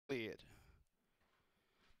cleared.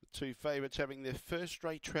 The two favourites having their first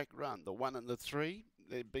straight track run, the 1 and the 3.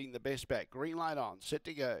 They've been the best back. Green light on, set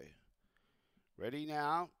to go. Ready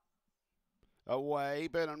now. Away,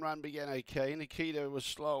 Burn and Run began okay. Nikita was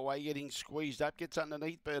slow away, getting squeezed up, gets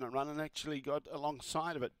underneath Burn and Run and actually got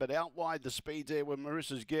alongside of it. But out wide, the speeds there were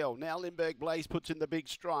Marissa's Girl. Now Limburg Blaze puts in the big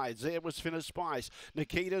strides. There was Finna Spice.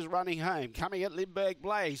 Nikita's running home, coming at Limburg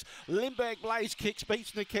Blaze. Limburg Blaze kicks,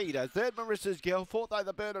 beats Nikita. Third, Marissa's Girl. Fourth,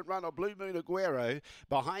 either Burn and Run or Blue Moon Aguero.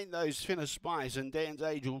 Behind those, Finna Spice and Dan's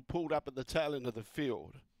Angel pulled up at the tail end of the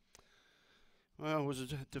field. Well,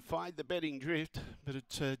 it defied the betting drift, but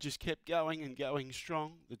it just kept going and going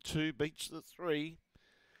strong. The 2 beats the 3,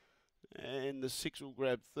 and the 6 will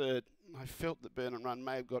grab third. I felt that Burn and Run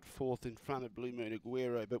may have got fourth in front of Blue Moon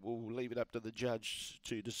Aguero, but we'll leave it up to the judge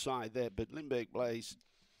to decide that. But Limburg Blaze,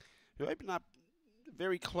 who opened up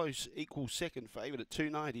very close, equal second favourite at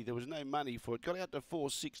 $2.90. There was no money for it. Got out to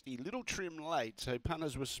 $4.60. Little trim late, so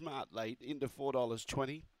punters were smart late, into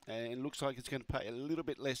 $4.20. And looks like it's going to pay a little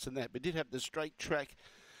bit less than that. But did have the straight track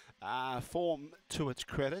form to its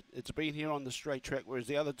credit. It's been here on the straight track, whereas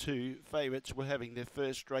the other 2 favourites were having their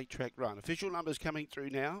first straight track run. Official numbers coming through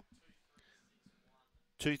now.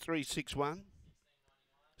 2361,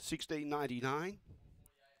 1699,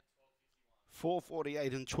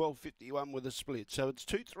 448 and 1251 with a split. So it's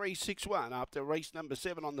 2361 after race number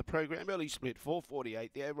 7 on the program. Early split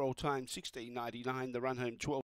 448. The overall time 1699. The run home 12.